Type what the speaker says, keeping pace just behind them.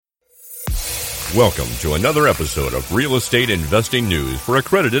Welcome to another episode of Real Estate Investing News for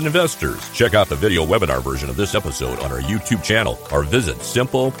accredited investors. Check out the video webinar version of this episode on our YouTube channel or visit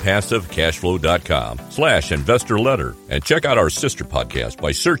simplepassivecashflow.com/investor letter and check out our sister podcast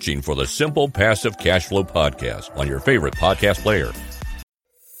by searching for the Simple Passive Cash Flow podcast on your favorite podcast player.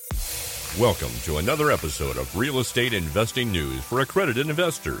 Welcome to another episode of Real Estate Investing News for accredited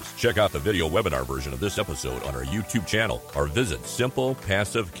investors. Check out the video webinar version of this episode on our YouTube channel or visit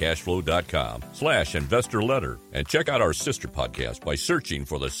simplepassivecashflow.com/investor letter and check out our sister podcast by searching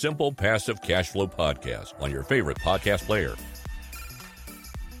for the Simple Passive Cash Flow podcast on your favorite podcast player.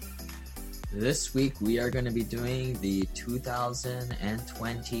 This week, we are going to be doing the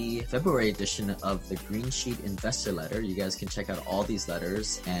 2020 February edition of the Green Sheet Investor Letter. You guys can check out all these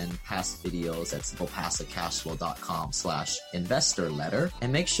letters and past videos at simplepassivecashflow.com/investor letter.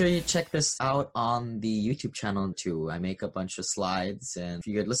 And make sure you check this out on the YouTube channel too. I make a bunch of slides, and if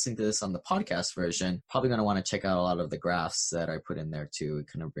you're listening to this on the podcast version, probably going to want to check out a lot of the graphs that I put in there too. It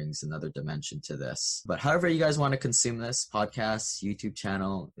kind of brings another dimension to this. But however you guys want to consume this podcast, YouTube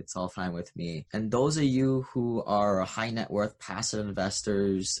channel, it's all fine with me. And those of you who are high net worth passive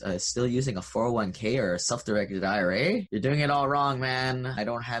investors still using a 401k or a self-directed IRA, you're doing it all wrong, man. I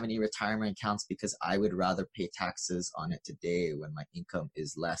don't have any retirement accounts because I would rather pay taxes on it today when my income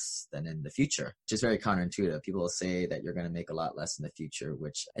is less than in the future, which is very counterintuitive. People will say that you're going to make a lot less in the future,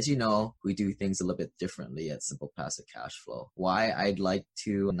 which, as you know, we do things a little bit differently at Simple Passive Cash Flow. Why I'd like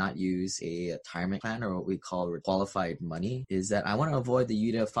to not use a retirement plan or what we call qualified money is that I want to avoid the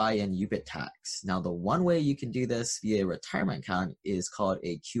UDFI and UBIT tax. Now, the one way you can do this via retirement account is called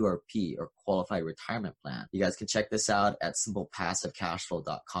a QRP or Qualified Retirement Plan. You guys can check this out at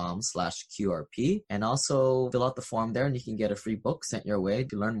simplepassivecashflow.com/QRP and also fill out the form there and you can get a free book sent your way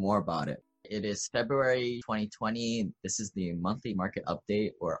to learn more about it. It is February 2020. This is the monthly market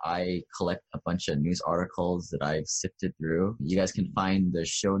update where I collect a bunch of news articles that I've sifted through. You guys can find the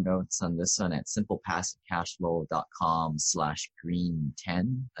show notes on this one at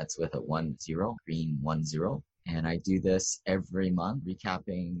simplepassivecashflow.com/green10. That's with a 10, green 10. And I do this every month,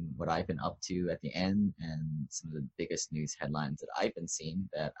 recapping what I've been up to at the end and some of the biggest news headlines that I've been seeing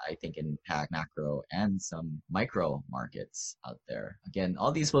that I think impact macro and some micro markets out there. Again,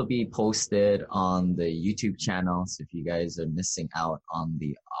 all these will be posted on the YouTube channel. So if you guys are missing out on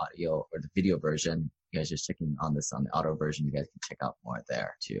the audio or the video version, you guys just checking on this on the auto version, you guys can check out more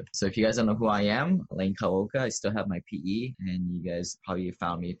there too. So if you guys don't know who I am, Elaine Kaoka, I still have my PE, and you guys probably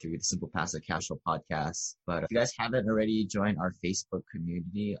found me through the Simple Passive Cash Flow podcast. But if you guys haven't already joined our Facebook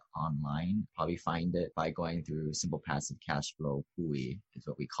community online, probably find it by going through Simple Passive Cash Flow PUI is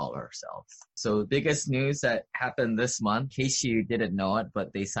what we call ourselves. So the biggest news that happened this month, in case you didn't know it,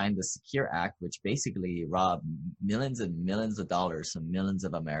 but they signed the Secure Act, which basically robbed millions and millions of dollars from millions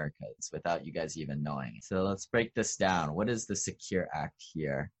of Americans without you guys even knowing. So let's break this down. What is the Secure Act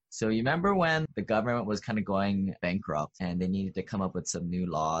here? So you remember when the government was kind of going bankrupt and they needed to come up with some new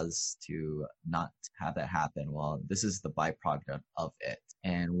laws to not have that happen? Well, this is the byproduct of it.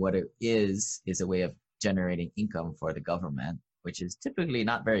 And what it is a way of generating income for the government, which is typically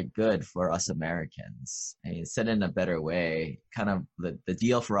not very good for us Americans. And said in a better way, kind of the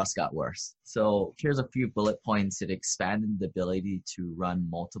deal for us got worse. So here's a few bullet points. It expanded the ability to run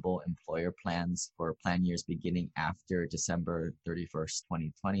multiple employer plans for plan years beginning after December 31st,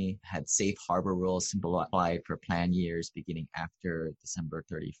 2020. Had safe harbor rules simplified for plan years beginning after December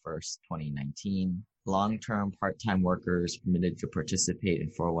 31st, 2019. Long-term part-time workers permitted to participate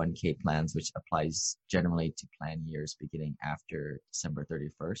in 401k plans, which applies generally to plan years beginning after December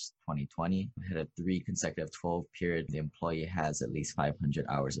 31st, 2020. We had a 3 consecutive 12 period. The employee has at least 500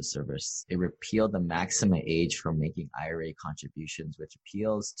 hours of service. It repealed the maximum age for making IRA contributions, which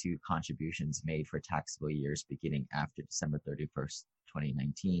appeals to contributions made for taxable years beginning after December 31st,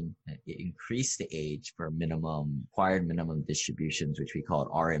 2019. It increased the age for required minimum distributions, which we called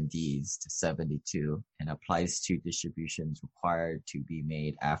RMDs, to 72, and applies to distributions required to be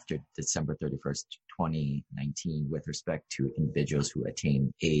made after December 31st, 2019 with respect to individuals who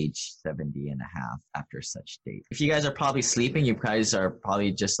attain age 70 and a half after such date. If you guys are probably sleeping, you guys are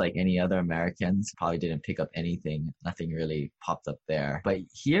probably just like any other Americans, probably didn't pick up anything. Nothing really popped up there. But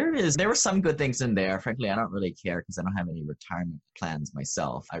there were some good things in there. Frankly, I don't really care because I don't have any retirement plans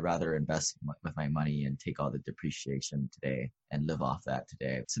myself. I'd rather invest with my money and take all the depreciation today and live off that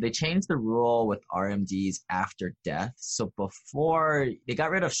today. So they changed the rule with RMDs after death. So before, they got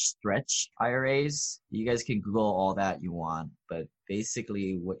rid of stretch IRAs. You guys can Google all that you want, but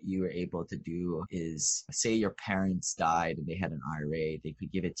basically what you were able to do is, say your parents died and they had an IRA, they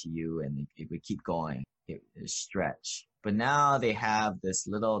could give it to you and it would keep going. It was stretch. But now they have this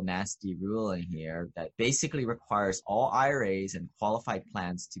little nasty rule in here that basically requires all IRAs and qualified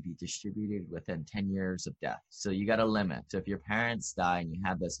plans to be distributed within 10 years of death. So you got a limit. So if your parents die and you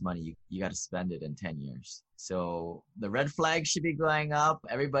have this money, you got to spend it in 10 years. So the red flag should be going up.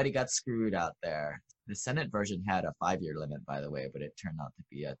 Everybody got screwed out there. The Senate version had a 5-year limit, by the way, but it turned out to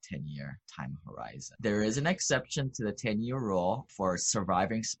be a 10-year time horizon. There is an exception to the 10-year rule for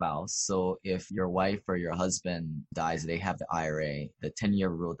surviving spouse. So if your wife or your husband dies, they have the IRA, the 10-year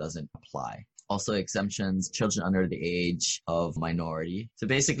rule doesn't apply. Also exemptions, children under the age of minority. So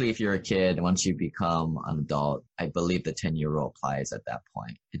basically, if you're a kid, once you become an adult, I believe the 10-year rule applies at that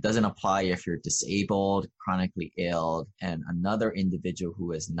point. It doesn't apply if you're disabled, chronically ill, and another individual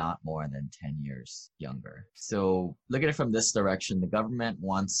who is not more than 10 years younger. So look at it from this direction. The government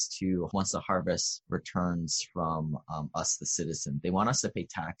wants to harvest returns from us, the citizen. They want us to pay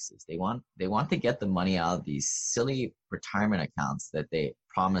taxes. They want to get the money out of these silly retirement accounts that they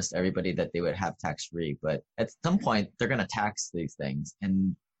promised everybody that they would have tax-free. But at some point, they're going to tax these things.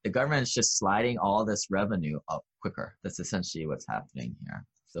 And the government is just sliding all this revenue up quicker. That's essentially what's happening here.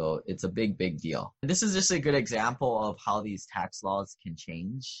 So it's a big, big deal. And this is just a good example of how these tax laws can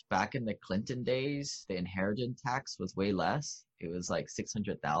change. Back in the Clinton days, the inheritance tax was way less. It was like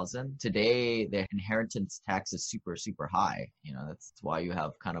 $600,000. Today, the inheritance tax is super, super high. You know, that's why you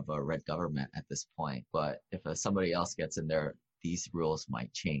have kind of a red government at this point. But if somebody else gets in there, these rules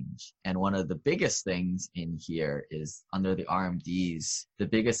might change. And one of the biggest things in here is under the RMDs, the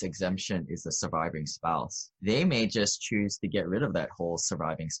biggest exemption is the surviving spouse. They may just choose to get rid of that whole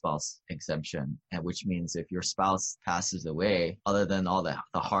surviving spouse exemption, and which means if your spouse passes away, other than all the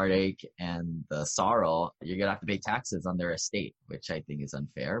heartache and the sorrow, you're going to have to pay taxes on their estate, which I think is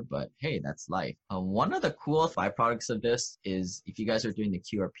unfair, but hey, that's life. One of the cool byproducts of this is if you guys are doing the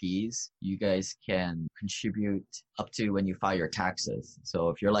QRPs, you guys can contribute up to when you file your taxes. So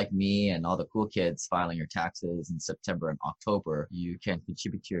if you're like me and all the cool kids filing your taxes in September and October, you can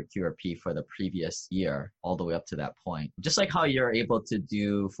contribute to your QRP for the previous year all the way up to that point. Just like how you're able to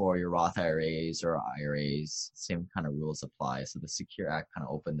do for your Roth IRAs or IRAs, same kind of rules apply. So the Secure Act kind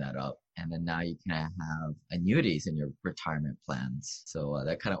of opened that up. And then now you can have annuities in your retirement plans. So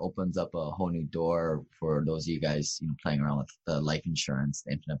that kind of opens up a whole new door for those of you guys, playing around with the life insurance,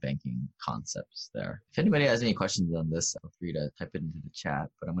 the internet banking concepts there. If anybody has any questions on this, feel free to type it into the chat.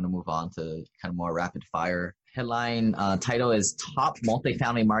 But I'm going to move on to kind of more rapid fire. Headline title is Top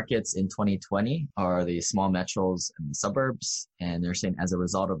Multifamily Markets in 2020 are the small metros and the suburbs. And they're saying as a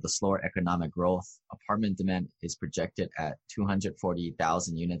result of the slower economic growth, apartment demand is projected at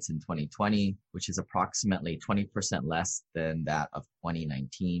 240,000 units in 2020, which is approximately 20% less than that of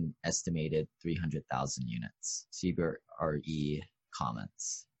 2019, estimated 300,000 units. CBRE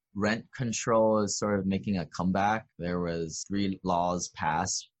comments. Rent control is sort of making a comeback. There was 3 laws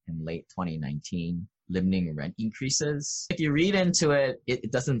passed in late 2019. Limiting rent increases. If you read into it,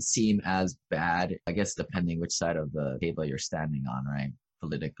 it doesn't seem as bad, I guess, depending which side of the table you're standing on, right?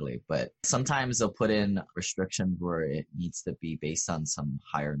 Politically. But sometimes they'll put in restrictions where it needs to be based on some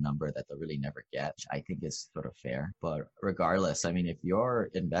higher number that they'll really never get, which I think is sort of fair. But regardless, I mean, if you're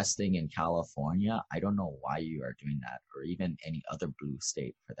investing in California, I don't know why you are doing that, or even any other blue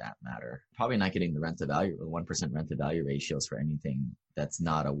state for that matter. Probably not getting the rent to value, 1% rent to value ratios for anything that's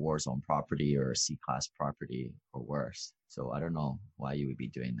not a war zone property or a C-class property or worse. So I don't know why you would be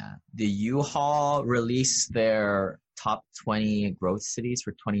doing that. The U-Haul released their top 20 growth cities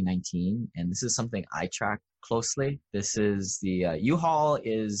for 2019. And this is something I track closely. This is the U-Haul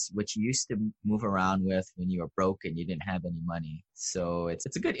is what you used to move around with when you were broke and you didn't have any money. So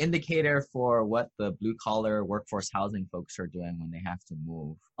it's a good indicator for what the blue collar workforce housing folks are doing when they have to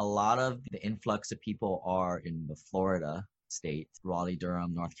move. A lot of the influx of people are in the Florida state. Raleigh,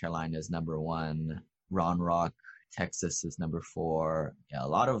 Durham, North Carolina is number 1. Round Rock, Texas is number 4. Yeah, a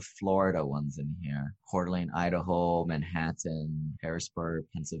lot of Florida ones in here. Coeur d'Alene, Idaho, Manhattan, Harrisburg,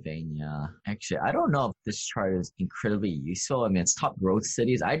 Pennsylvania. Actually, I don't know if this chart is incredibly useful. I mean, it's top growth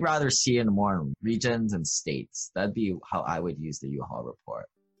cities. I'd rather see it in more regions and states. That'd be how I would use the U-Haul report.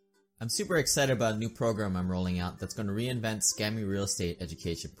 I'm super excited about a new program I'm rolling out that's going to reinvent scammy real estate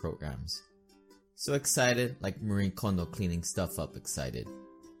education programs. So excited, like Marie Kondo cleaning stuff up excited.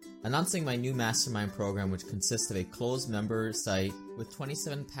 Announcing my new mastermind program, which consists of a closed member site with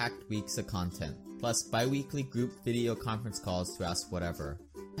 27 packed weeks of content, plus bi-weekly group video conference calls to ask whatever.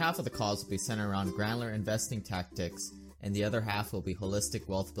 Half of the calls will be centered around granular investing tactics, and the other half will be holistic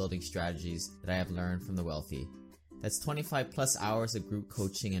wealth building strategies that I have learned from the wealthy. That's 25 plus hours of group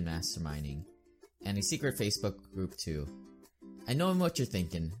coaching and masterminding, and a secret Facebook group too. I know what you're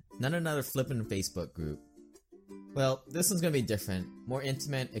thinking, not another flippin' Facebook group. Well, this one's gonna be different, more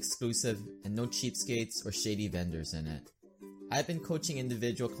intimate, exclusive, and no cheapskates or shady vendors in it. I've been coaching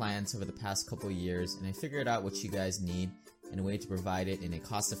individual clients over the past couple years, and I figured out what you guys need and a way to provide it in a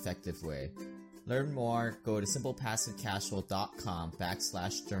cost-effective way. Learn more, go to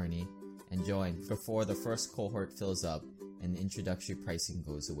simplepassivecashflow.com/journey and join before the first cohort fills up and the introductory pricing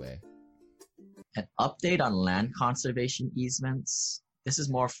goes away. An update on land conservation easements. This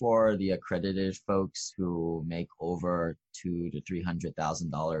is more for the accredited folks who make over $200,000 to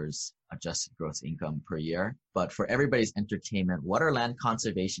 $300,000 adjusted gross income per year. But for everybody's entertainment, what are land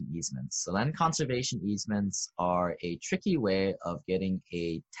conservation easements? So land conservation easements are a tricky way of getting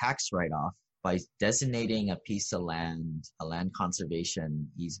a tax write-off by designating a piece of land, a land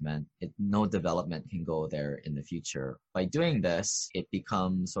conservation easement. No development can go there in the future. By doing this, it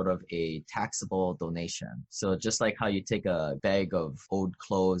becomes sort of a taxable donation. So just like how you take a bag of old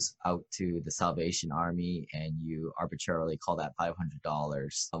clothes out to the Salvation Army and you arbitrarily call that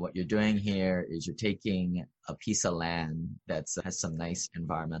 $500, what you're doing here is you're taking a piece of land that has some nice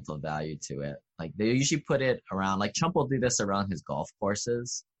environmental value to it. Like they usually put it around, like Trump will do this around his golf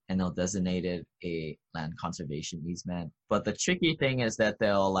courses, and they'll designate it a land conservation easement. But the tricky thing is that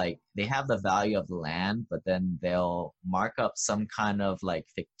they have the value of the land, but then they'll mark up some kind of like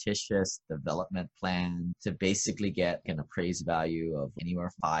fictitious development plan to basically get an appraised value of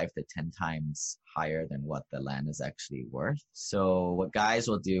anywhere 5 to 10 times higher than what the land is actually worth. So what guys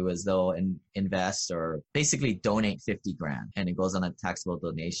will do is they'll invest or basically donate 50 grand and it goes on a taxable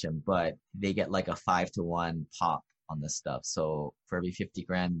donation, but they get like a 5-to-1 pop on this stuff. So for every 50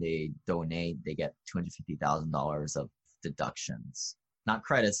 grand they donate, they get $250,000 of deductions, not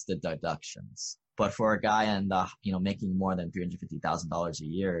credits, the deductions. But for a guy making more than $350,000 a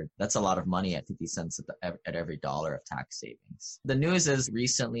year, that's a lot of money at 50 cents at every dollar of tax savings. The news is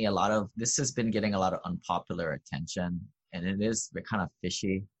recently this has been getting a lot of unpopular attention. And they're kind of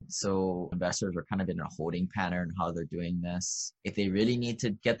fishy. So investors are kind of in a holding pattern how they're doing this. If they really need to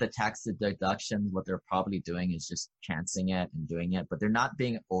get the tax deductions, what they're probably doing is just chancing it and doing it, but they're not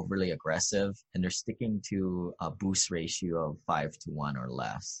being overly aggressive and they're sticking to a boost ratio of 5-to-1 or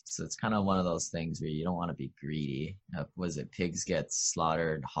less. So it's kind of one of those things where you don't want to be greedy. Pigs get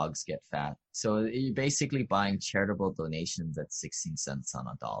slaughtered, hogs get fat. So you're basically buying charitable donations at 16 cents on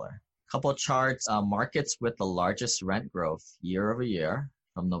a dollar. Couple charts, markets with the largest rent growth year over year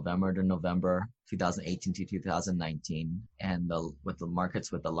from November to November 2018 to 2019, and with the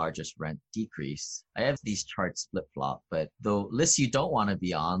markets with the largest rent decrease. I have these charts flip-flop, but the lists you don't want to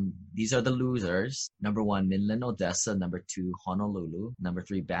be on, these are the losers. Number 1, Midland, Odessa. Number 2, Honolulu. Number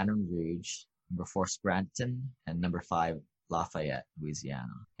 3, Baton Rouge. Number 4, Scranton. And number 5, Lafayette,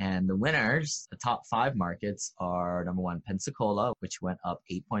 Louisiana. And the winners, the top 5 markets are number 1, Pensacola, which went up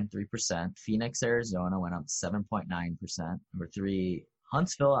 8.3%. Phoenix, Arizona went up 7.9%. Number 3,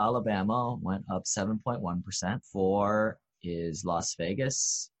 Huntsville, Alabama went up 7.1%. 4 is Las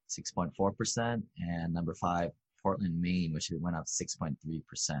Vegas, 6.4%. And number 5, Portland, Maine, which went up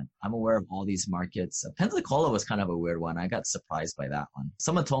 6.3%. I'm aware of all these markets. Pensacola was kind of a weird one. I got surprised by that one.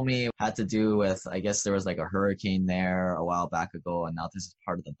 Someone told me it had to do with, I guess there was like a hurricane there a while back ago, and now this is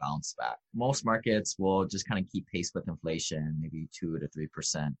part of the bounce back. Most markets will just kind of keep pace with inflation, maybe 2 to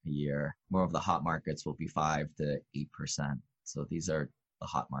 3% a year. More of the hot markets will be 5 to 8%. So these are the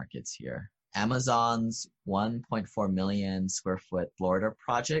hot markets here. Amazon's 1.4 million square foot Florida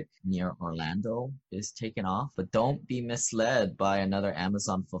project near Orlando is taken off, but don't be misled by another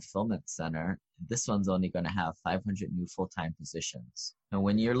Amazon fulfillment center. This one's only going to have 500 new full-time positions. Now,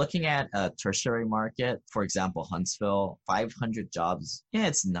 when you're looking at a tertiary market, for example, Huntsville, 500 jobs, yeah,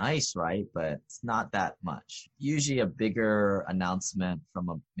 it's nice, right? But it's not that much. Usually a bigger announcement from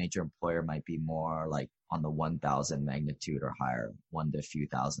a major employer might be more like on the 1,000 magnitude or higher, 1 to a few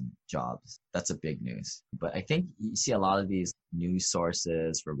thousand jobs. That's a big news. But I think you see a lot of these news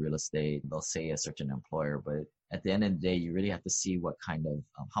sources for real estate. They'll say a certain employer, but at the end of the day, you really have to see what kind of,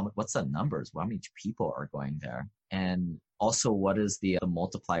 what's the numbers? How many people are going there? And also, what is the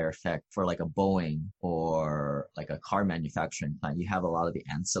multiplier effect for like a Boeing or like a car manufacturing plant? You have a lot of the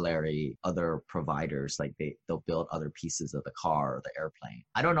ancillary other providers, like they'll build other pieces of the car or the airplane.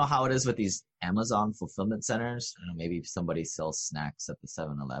 I don't know how it is with these Amazon fulfillment centers. I don't know, maybe somebody sells snacks at the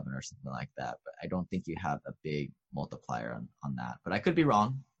 7-Eleven or something like that, but I don't think you have a big multiplier on that. But I could be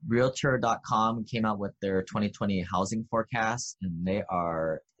wrong. Realtor.com came out with their 2020 housing forecast, and they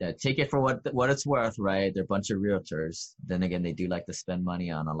are, take it for what it's worth, right? They're a bunch of realtors. Then again, they do like to spend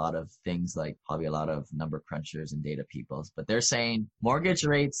money on a lot of things, like probably a lot of number crunchers and data peoples. But they're saying mortgage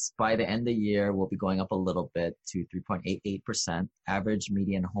rates by the end of the year will be going up a little bit to 3.88%. Average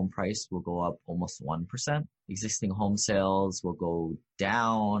median home price will go up almost 1%. Existing home sales will go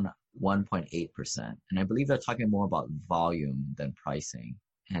down 1.8%. And I believe they're talking more about volume than pricing.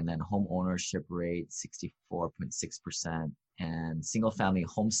 And then home ownership rate, 64.6%. And single family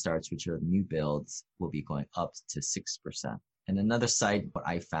home starts, which are new builds, will be going up to 6%. And another site, what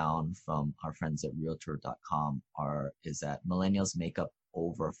I found from our friends at Realtor.com is that millennials make up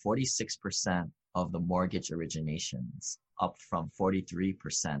over 46% of the mortgage originations, up from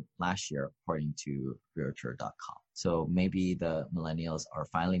 43% last year, according to Realtor.com. So maybe the millennials are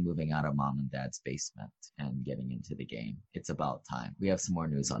finally moving out of mom and dad's basement and getting into the game. It's about time. We have some more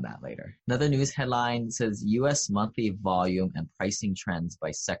news on that later. Another news headline says U.S. monthly volume and pricing trends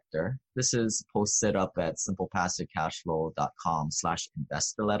by sector. This is posted up at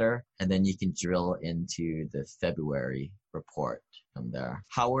simplepassivecashflow.com/investor letter. And then you can drill into the February report from there.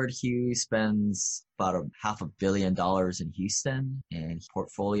 Howard Hughes spends about $500 million in Houston, and his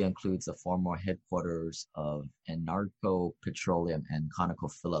portfolio includes the former headquarters of Anadarko Petroleum and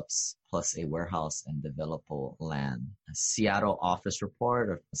ConocoPhillips, plus a warehouse and developable land. A Seattle office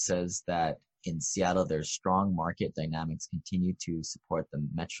report says that in Seattle, there's strong market dynamics continue to support the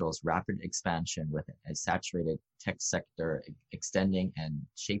metro's rapid expansion with a saturated tech sector extending and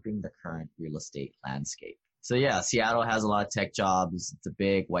shaping the current real estate landscape. So yeah, Seattle has a lot of tech jobs. It's a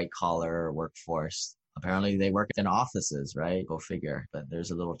big white collar workforce. Apparently they work in offices, right? Go figure. But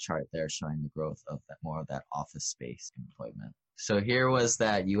there's a little chart there showing the growth of more of that office space employment. So here was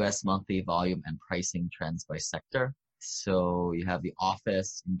that U.S. monthly volume and pricing trends by sector. So you have the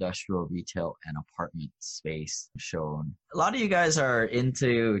office, industrial, retail, and apartment space shown. A lot of you guys are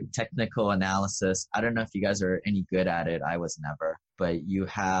into technical analysis. I don't know if you guys are any good at it. I was never. But you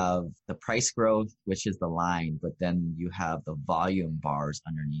have the price growth, which is the line, but then you have the volume bars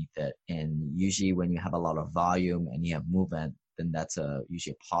underneath it. And usually when you have a lot of volume and you have movement, then that's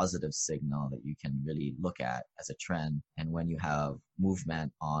usually a positive signal that you can really look at as a trend. And when you have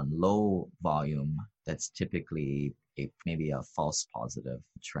movement on low volume, that's typically maybe a false positive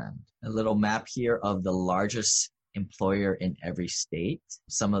trend. A little map here of the largest employer in every state.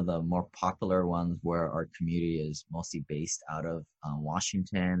 Some of the more popular ones where our community is mostly based out of.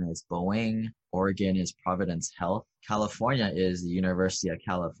 Washington is Boeing. Oregon is Providence Health. California is the University of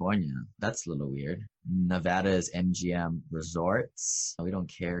California. That's a little weird. Nevada is MGM Resorts. We don't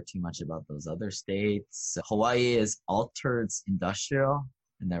care too much about those other states. Hawaii is Altered Industrial.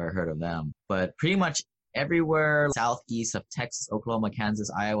 I never heard of them. But pretty much everywhere southeast of Texas, Oklahoma,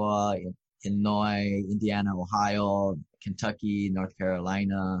 Kansas, Iowa, Illinois, Indiana, Ohio, Kentucky, North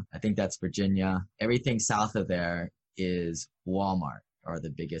Carolina. I think that's Virginia. Everything south of there is Walmart, or the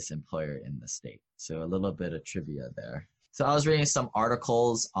biggest employer in the state. So a little bit of trivia there. So I was reading some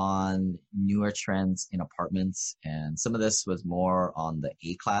articles on newer trends in apartments, and some of this was more on the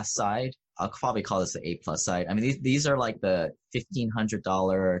A-class side. I'll probably call this the A-plus side. I mean, these are like the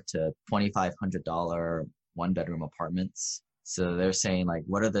 $1,500 to $2,500 one-bedroom apartments. So they're saying, like,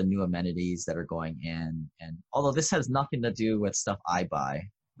 what are the new amenities that are going in? And although this has nothing to do with stuff I buy,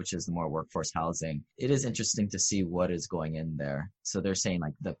 which is the more workforce housing, it is interesting to see what is going in there. So they're saying,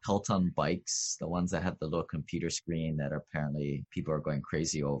 like, the Peloton bikes, the ones that have the little computer screen that apparently people are going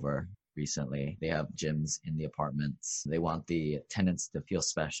crazy over recently. They have gyms in the apartments. They want the tenants to feel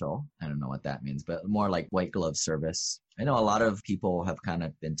special. I don't know what that means, but more like white glove service. I know a lot of people have kind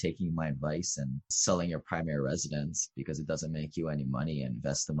of been taking my advice and selling your primary residence because it doesn't make you any money and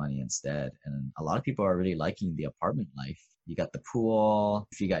invest the money instead. And a lot of people are really liking the apartment life. You got the pool.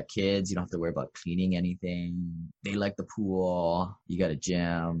 If you got kids, you don't have to worry about cleaning anything. They like the pool. You got a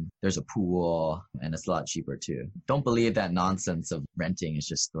gym. There's a pool, and it's a lot cheaper too. Don't believe that nonsense of renting is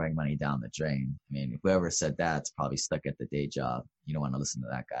just throwing money down the drain. I mean, whoever said that's probably stuck at the day job. You don't want to listen to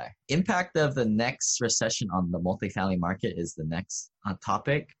that guy. Impact of the next recession on the multifamily market is the next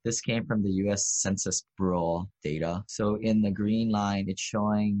topic. This came from the U.S. Census Bureau data. So in the green line, it's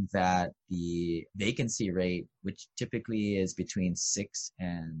showing that the vacancy rate, which typically is between 6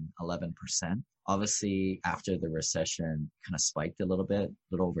 and 11%, obviously after the recession kind of spiked a little bit, a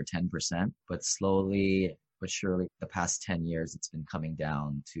little over 10%, but slowly but surely the past 10 years, it's been coming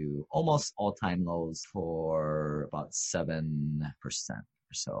down to almost all-time lows for about 7%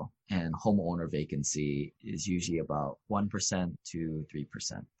 or so. And homeowner vacancy is usually about 1% to 3%.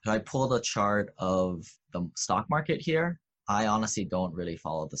 So I pulled a chart of the stock market here. I honestly don't really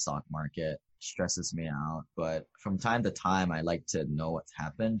follow the stock market. Stresses me out. But from time to time, I like to know what's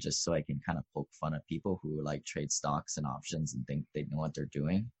happened just so I can kind of poke fun at people who like trade stocks and options and think they know what they're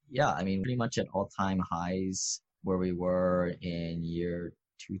doing. Yeah, I mean, pretty much at all-time highs where we were in year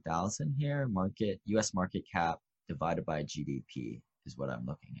 2000 here, US market cap divided by GDP is what I'm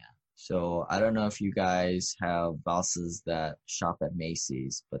looking at. So I don't know if you guys have spouses that shop at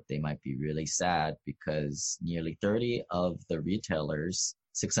Macy's, but they might be really sad because nearly 30 of the retailers,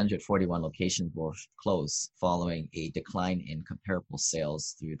 641 locations, will close following a decline in comparable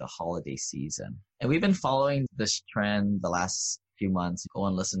sales through the holiday season. And we've been following this trend the last few months. Go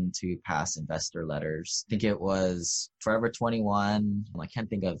and listen to past investor letters. I think it was Forever 21. I can't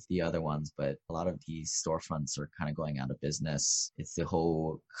think of the other ones, but a lot of these storefronts are kind of going out of business. It's the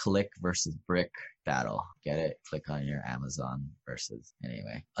whole click versus brick battle. Get it? Click on your Amazon versus.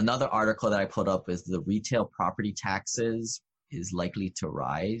 Anyway, another article that I put up is the retail property taxes is likely to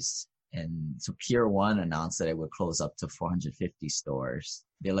rise. And so Pier 1 announced that it would close up to 450 stores.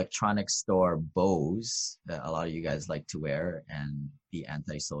 The electronics store Bose, that a lot of you guys like to wear and be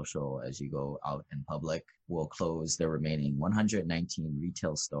antisocial as you go out in public, will close their remaining 119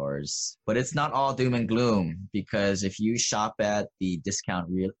 retail stores. But it's not all doom and gloom, because if you shop at the discount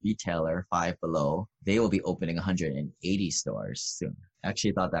retailer Five Below, they will be opening 180 stores soon. I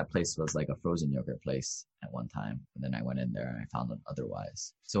actually thought that place was like a frozen yogurt place at one time. And then I went in there and I found it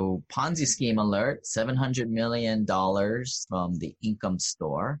otherwise. So Ponzi scheme alert, $700 million from the Income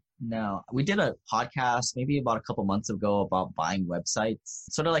Store. Now, we did a podcast maybe about a couple months ago about buying websites.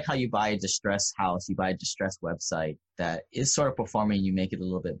 Sort of like how you buy a distressed house, you buy a distressed website that is sort of performing, you make it a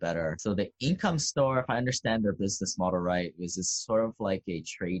little bit better. So the Income Store, if I understand their business model right, was this sort of like a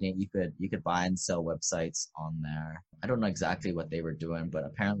trading. You could buy and sell websites on there. I don't know exactly what they were doing, but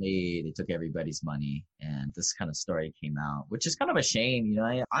apparently they took everybody's money, and this kind of story came out, which is kind of a shame. You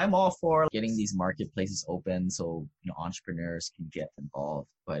know, I'm all for getting these marketplaces open so, you know, entrepreneurs can get involved.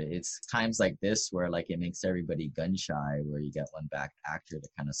 But it's times like this where like it makes everybody gun shy, where you get one back actor to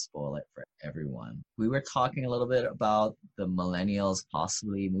kind of spoil it for everyone. We were talking a little bit about the millennials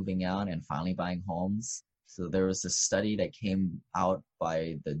possibly moving out and finally buying homes. So there was a study that came out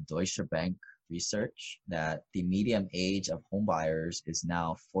by the Deutsche Bank research that the median age of home buyers is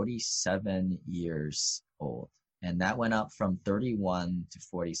now 47 years old. And that went up from 31 to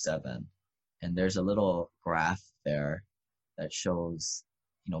 47. And there's a little graph there that shows,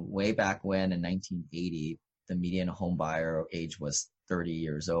 you know, way back when in 1980, the median home buyer age was 30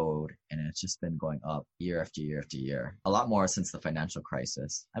 years old, and it's just been going up year after year after year. A lot more since the financial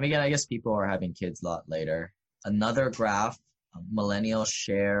crisis. I mean, again, I guess people are having kids a lot later. Another graph, millennial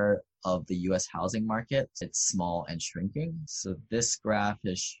share of the U.S. housing market, it's small and shrinking. So this graph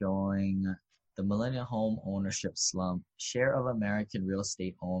is showing the millennial home ownership slump, share of American real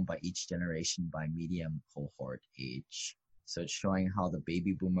estate owned by each generation by median cohort age. So it's showing how the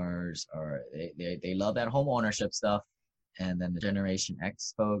baby boomers they love that home ownership stuff. And then the Generation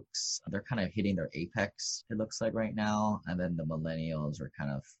X folks, they're kind of hitting their apex, it looks like right now. And then the millennials are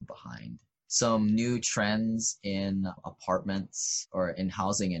kind of behind. Some new trends in apartments or in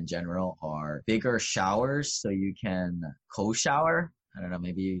housing in general are bigger showers so you can co-shower. I don't know,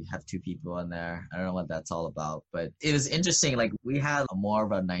 maybe you have two people in there. I don't know what that's all about, but it was interesting. Like we had more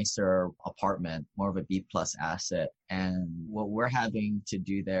of a nicer apartment, more of a B+ asset. And what we're having to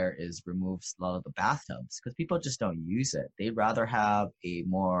do there is remove a lot of the bathtubs because people just don't use it. They'd rather have a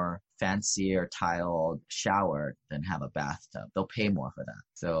more fancier tiled shower than have a bathtub. They'll pay more for that.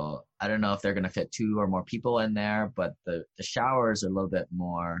 So I don't know if they're going to fit two or more people in there, but the showers are a little bit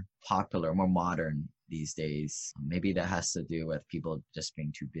more popular, more modern these days. Maybe that has to do with people just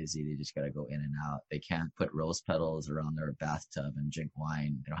being too busy. They just got to go in and out. They can't put rose petals around their bathtub and drink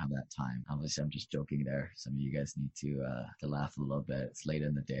wine. They don't have that time. Obviously, I'm just joking there. Some of you guys need to laugh a little bit. It's late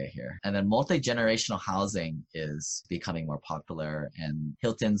in the day here. And then multi-generational housing is becoming more popular, and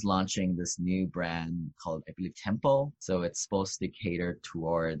Hilton's launching this new brand called, I believe, Tempo. So it's supposed to cater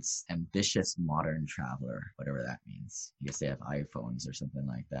towards ambitious modern traveler, whatever that means. I guess they have iPhones or something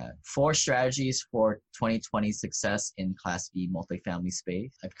like that. 4 strategies for 2020 success in Class B multifamily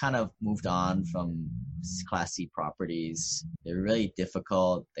space. I've kind of moved on from Class C properties. They're really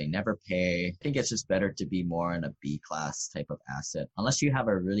difficult. They never pay. I think it's just better to be more in a B class type of asset, unless you have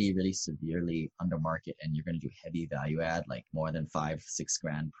a really, really severely under market and you're going to do heavy value add, like more than $5-6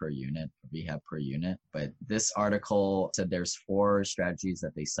 grand per unit, rehab per unit. But this article said there's 4 strategies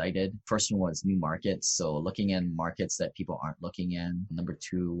that they cited. First one was new markets. So looking in markets that people aren't looking in. Number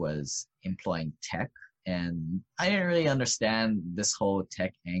 2 was employing tech. And I didn't really understand this whole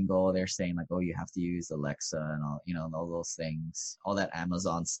tech angle. They're saying like, oh, you have to use Alexa and all, and all those things, all that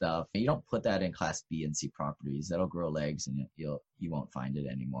Amazon stuff. You don't put that in Class B and C properties. That'll grow legs and you won't find it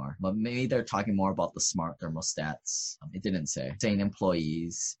anymore. But maybe they're talking more about the smart thermostats. It didn't say. Saying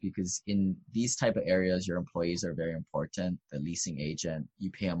employees, because in these type of areas, your employees are very important. The leasing agent,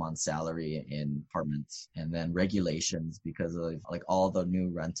 you pay them on salary in apartments. And then regulations, because of like all the new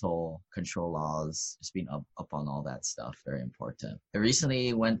rental control laws, just being up on all that stuff, very important. I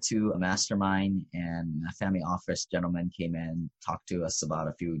recently went to a mastermind and a family office gentleman came in, talked to us about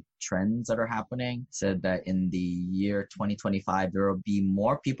a few trends that are happening. Said that in the year 2025, there will be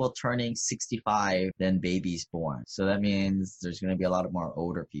more people turning 65 than babies born. So that means there's going to be a lot more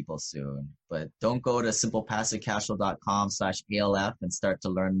older people soon. But don't go to simplepassivecashflow.com/ALF and start to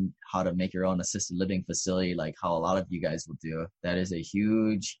learn how to make your own assisted living facility like how a lot of you guys will do. That is a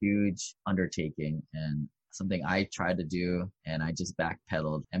huge, huge undertaking and something I tried to do and I just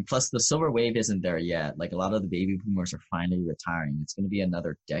backpedaled. And plus the silver wave isn't there yet. Like a lot of the baby boomers are finally retiring. It's going to be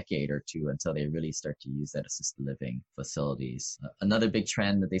another decade or two until they really start to use that assisted living facilities. Another big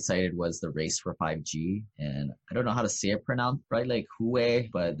trend that they cited was the race for 5G. And I don't know how to say it pronounced, right? Like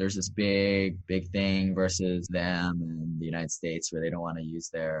Huawei, but there's this big thing versus them in the United States where they don't want to use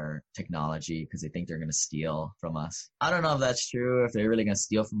their technology because they think they're going to steal from us. I don't know if that's true, if they're really going to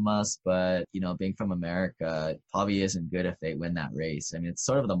steal from us, but being from America, it probably isn't good if they win that race. I mean, it's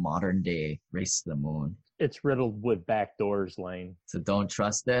sort of the modern day race to the moon. It's riddled with backdoors, Lane. So don't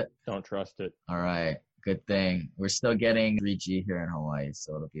trust it? Don't trust it. All right. Good thing. We're still getting 3G here in Hawaii,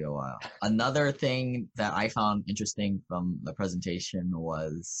 so it'll be a while. Another thing that I found interesting from the presentation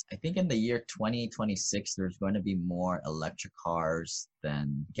was, I think in the year 2026, there's going to be more electric cars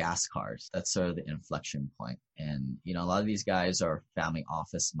than gas cars. That's sort of the inflection point. And, a lot of these guys are family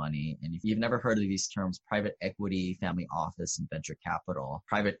office money. And if you've never heard of these terms, private equity, family office, and venture capital,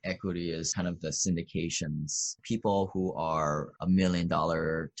 private equity is kind of the syndications, people who are $1 million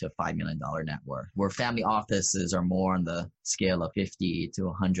to $5 million net worth, where family offices are more on the scale of 50 to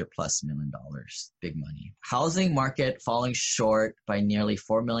 100 plus $1 million. Big money. Housing market falling short by nearly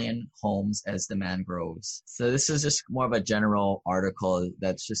 4 million homes as demand grows. So this is just more of a general article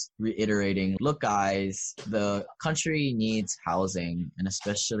that's just reiterating, look guys, the country needs housing, and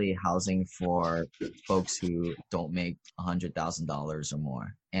especially housing for folks who don't make $100,000 or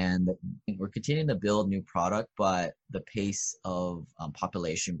more. And we're continuing to build new product, but the pace of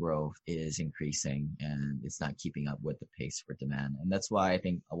population growth is increasing and it's not keeping up with the pace for demand. And that's why I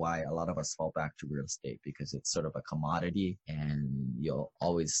think why a lot of us fall back to real estate, because it's sort of a commodity and you'll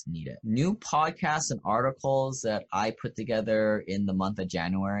always need it. New podcasts and articles that I put together in the month of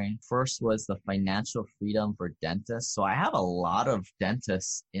January. First was the financial freedom for dentists. So I have a lot of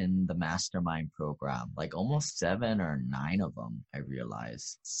dentists in the mastermind program, like almost 7 or 9 of them, I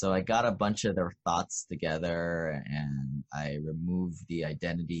realized. So I got a bunch of their thoughts together and I removed the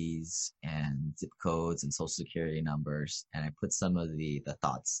identities and zip codes and social security numbers, and I put some of the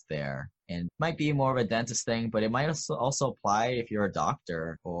thoughts there. And it might be more of a dentist thing, but it might also apply if you're a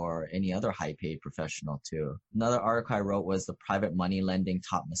doctor or any other high-paid professional too. Another article I wrote was the private money lending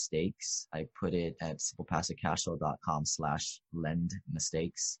top mistakes. I put it at simplepassivecashflow.com/lend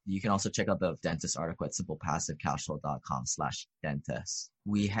mistakes. You can also check out the dentist article at simplepassivecashflow.com/dentist.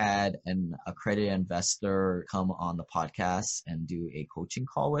 We had an accredited investor come on the podcast and do a coaching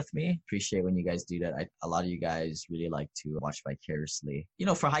call with me. Appreciate when you guys do that. A lot of you guys really like to watch vicariously.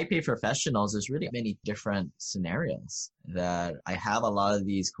 For high-paid professionals, there's really many different scenarios that I have a lot of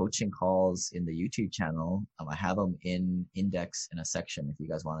these coaching calls in the YouTube channel. I have them in index in a section if you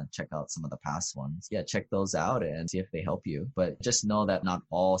guys want to check out some of the past ones. Yeah, check those out and see if they help you. But just know that not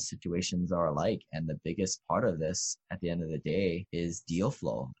all situations are alike. And the biggest part of this at the end of the day is deal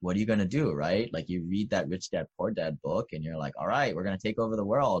flow. What are you going to do, right? Like you read that Rich Dad Poor Dad book and you're like, all right, we're going to take over the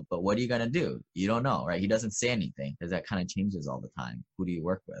world. But what are you going to do? You don't know, right? He doesn't say anything because that kind of changes all the time. Who do you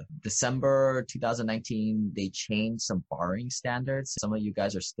work with? December 2019, they changed some borrowing standards. Some of you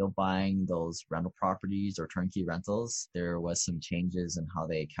guys are still buying those rental properties or turnkey rentals. There was some changes in how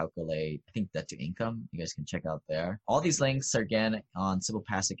they calculate, I think, debt to income. You guys can check out there. All these links are again on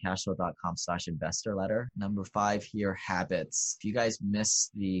simplepassivecashflow.com/investor letter. Number 5 here, habits. If you guys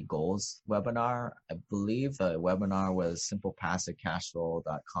missed the goals webinar, I believe the webinar was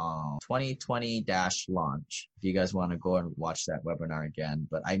simplepassivecashflow.com 2020-launch. if you guys want to go and watch that webinar again.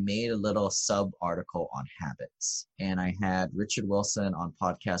 But I made a little sub article on habits, and I had Richard Wilson on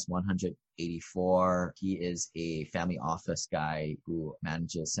podcast 184. He is a family office guy who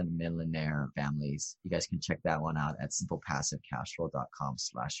manages some millionaire families. You guys can check that one out at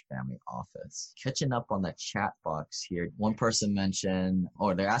simplepassivecashflow.com/family office. Catching up on the chat box here. One person mentioned,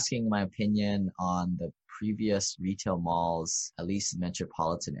 or they're asking my opinion on the previous retail malls, at least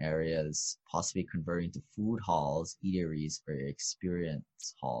metropolitan areas, possibly converting to food halls, eateries, or experience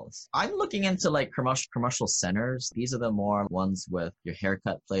halls. I'm looking into like commercial centers. These are the more ones with your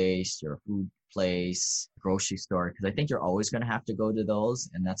haircut place, your food place, grocery store, because I think you're always going to have to go to those.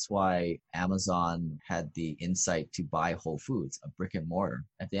 And that's why Amazon had the insight to buy Whole Foods, a brick and mortar.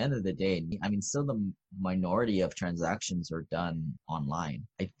 At the end of the day, I mean, still the minority of transactions are done online.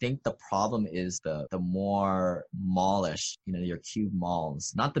 I think the problem is the more mallish, your cube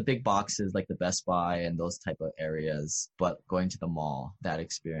malls, not the big boxes like the Best Buy and those type of areas, but going to the mall, that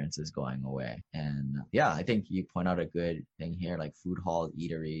experience is going away. And yeah, I think you point out a good thing here, like food hall,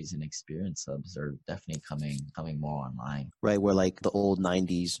 eateries, and experience hubs are definitely coming more online. Right, where like the old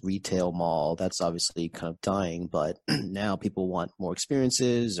 90s retail mall, that's obviously kind of dying, but now people want more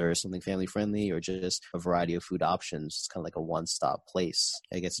experiences or something family friendly or just a variety of food options. It's kind of like a one-stop place.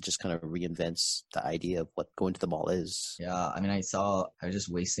 I guess it just kind of reinvents the idea of what going to the mall is. Yeah, I mean, I was just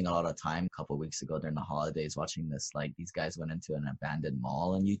wasting a lot of time a couple of weeks ago during the holidays watching this, like these guys went into an abandoned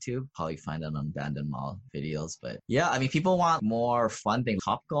mall on YouTube. Probably find it on abandoned mall videos. But yeah, I mean, people want more fun things.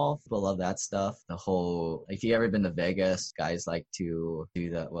 Topgolf, people love that stuff. The whole, if you ever been to Vegas, guys like to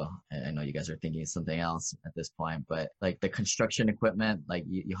do that. Well, I know you guys are thinking of something else at this point, but like the construction equipment, like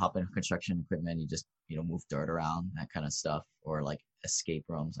you hop in construction equipment, you just, move dirt around, that kind of stuff. Or like escape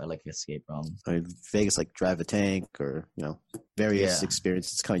rooms. I like escape rooms. I mean, Vegas, like drive a tank or, various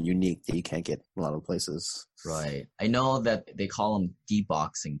experiences. It's kind of unique that you can't get in a lot of places. Right. I know that they call them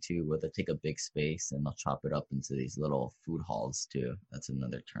deboxing too, where they take a big space and they'll chop it up into these little food halls too. That's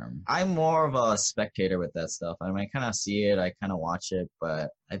another term. I'm more of a spectator with that stuff. I mean, I kind of see it, I kind of watch it,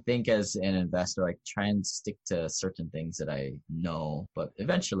 but I think as an investor, I try and stick to certain things that I know. But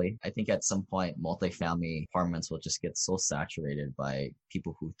eventually, I think at some point, multifamily apartments will just get so saturated by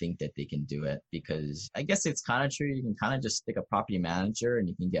people who think that they can do it, because I guess it's kind of true. You can kind of just stick a property manager and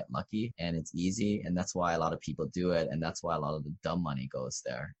you can get lucky and it's easy. And that's why a lot of people do it. And that's why a lot of the dumb money goes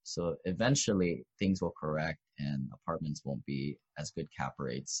there. So eventually things will correct and apartments won't be as good cap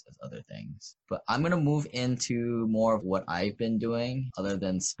rates as other things. But I'm going to move into more of what I've been doing other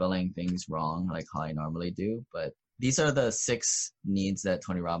than spelling things wrong like how I normally do. But these are the 6 needs that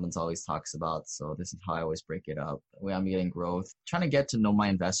Tony Robbins always talks about. So this is how I always break it up. The way I'm getting growth, trying to get to know my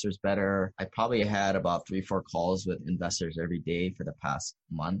investors better. I probably had about 3-4 calls with investors every day for the past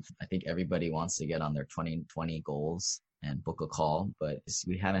month. I think everybody wants to get on their 2020 goals and book a call, but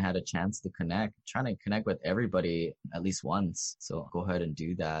we haven't had a chance to connect. I'm trying to connect with everybody at least once. So go ahead and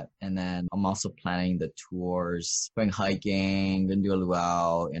do that. And then I'm also planning the tours, going hiking, going to do a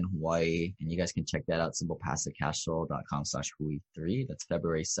luau in Hawaii. And you guys can check that out, simplepassivecashflow.com/Hui3. That's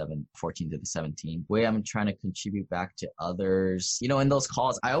February 14th to the 17th. Way I'm trying to contribute back to others. In those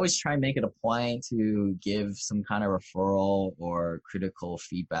calls, I always try and make it a point to give some kind of referral or critical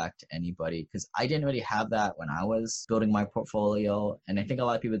feedback to anybody, because I didn't really have that when I was building my portfolio. And I think a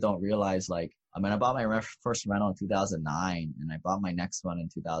lot of people don't realize, I bought my first rental in 2009 and I bought my next one in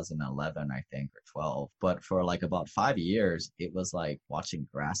 2011, I think, or 12. But for about 5 years, it was like watching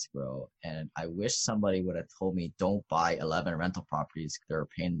grass grow. And I wish somebody would have told me, don't buy 11 rental properties. They're a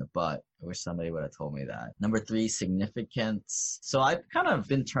pain in the butt. I wish somebody would have told me that. Number 3, significance. So I've kind of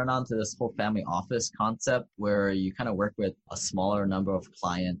been turned on to this whole family office concept where you kind of work with a smaller number of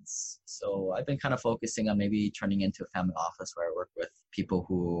clients. So I've been kind of focusing on maybe turning into a family office where I work with people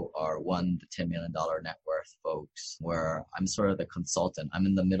who are $1 to $10 million net worth folks, where I'm sort of the consultant. I'm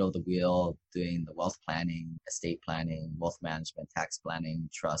in the middle of the wheel doing the wealth planning, estate planning, wealth management, tax planning,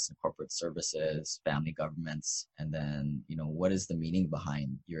 trust and corporate services, family governments. And then, what is the meaning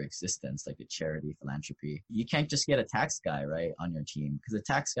behind your existence, like a charity, philanthropy? You can't just get a tax guy, right, on your team, because the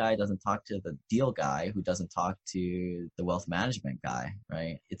tax guy doesn't talk to the deal guy who doesn't talk to the wealth management guy,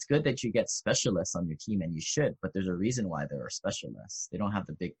 right? It's good that you get specialists on your team, and you should, but there's a reason why there are specialists. They don't have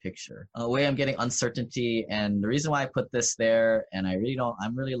the big picture. The way I'm getting uncertainty, and the reason why I put this there, and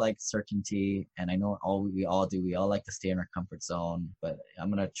I'm really like certainty, and I know we all do. We all like to stay in our comfort zone, but I'm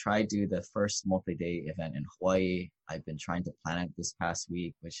going to try do the first multi-day event in Hawaii. I've been trying to plan it this past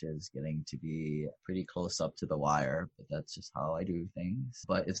week, which is getting to be pretty close up to the wire, but that's just how I do things.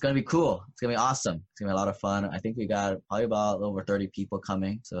 But it's going to be cool. It's going to be awesome. It's going to be a lot of fun. I think we got probably about over 30 people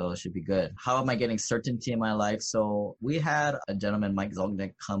coming, so it should be good. How am I getting certainty in my life? So we had a gentleman, Mike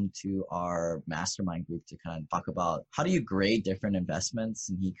Zolnick, come to our mastermind group to kind of talk about how do you grade different investments,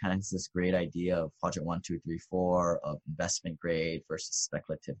 and he kind of has this great idea of quadrant 1, 2, 3, 4 of investment grade versus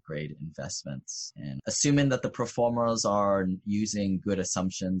speculative grade investments, and assuming that the performers are using good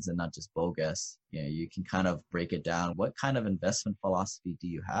assumptions and not just bogus. You can kind of break it down. What kind of investment philosophy do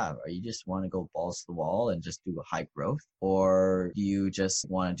you have? Are you just want to go balls to the wall and just do high growth? Or do you just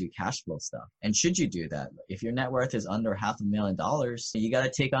want to do cash flow stuff? And should you do that? If your net worth is under $500,000, you got to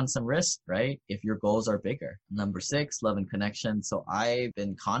take on some risk, right? If your goals are bigger. Number 6, love and connection. So I've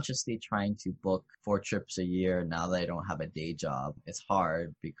been consciously trying to book 4 trips a year now that I don't have a day job. It's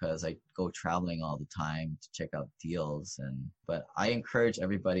hard because I go traveling all the time to check out deals, but I encourage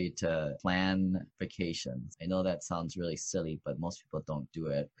everybody to plan vacations. I know that sounds really silly, but most people don't do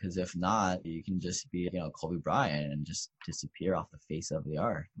it, because if not, you can just be, Kobe Bryant and just disappear off the face of the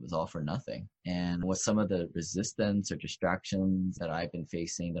earth. It was all for nothing. And with some of the resistance or distractions that I've been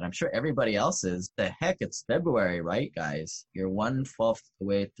facing, that I'm sure everybody else is, the heck, it's February, right, guys? You're 1/12 the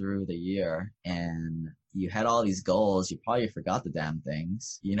way through the year, and you had all these goals. You probably forgot the damn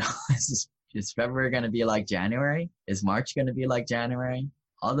things. Is February going to be like January? Is March going to be like January?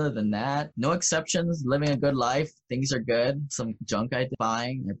 Other than that, no exceptions, living a good life. Things are good. Some junk I did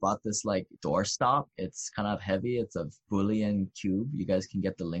buying. I bought this doorstop. It's kind of heavy. It's a Boolean cube. You guys can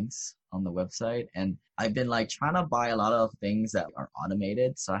get the links on the website. And I've been trying to buy a lot of things that are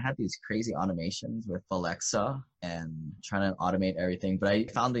automated. So I had these crazy automations with Alexa and trying to automate everything. But I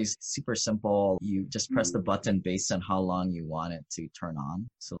found these super simple. You just press the button based on how long you want it to turn on.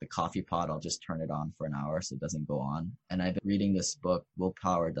 So the coffee pot, I'll just turn it on for an hour so it doesn't go on. And I've been reading this book,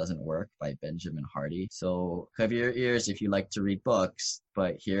 Willpower Doesn't Work by Benjamin Hardy. So cover your ears if you like to read books,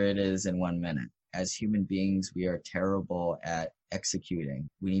 but here it is in 1 minute. As human beings, we are terrible at executing.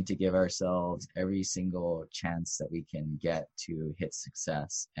 We need to give ourselves every single chance that we can get to hit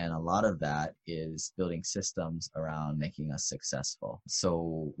success. And a lot of that is building systems around making us successful.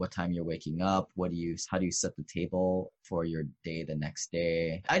 So what time you're waking up, how do you set the table for your day the next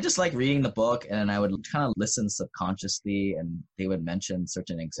day? I just like reading the book, and I would kind of listen subconsciously, and they would mention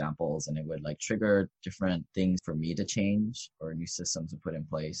certain examples, and it would trigger different things for me to change or new systems to put in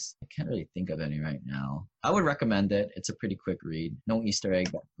place. I can't really think of any right now. I would recommend it. It's a pretty quick read. No Easter egg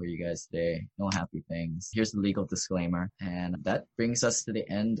for you guys today. No happy things. Here's the legal disclaimer. And that brings us to the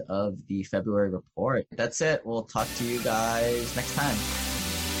end of the February report. That's it. We'll talk to you guys next time.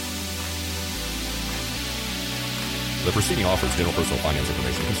 The preceding offers general personal finance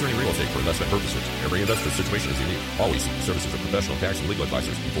information concerning real estate for investment purposes. Every investor's situation is unique. Always seek the services of professional tax and legal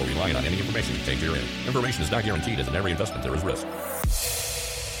advisors before relying on any information contained herein. Information is not guaranteed, as in every investment there is risk.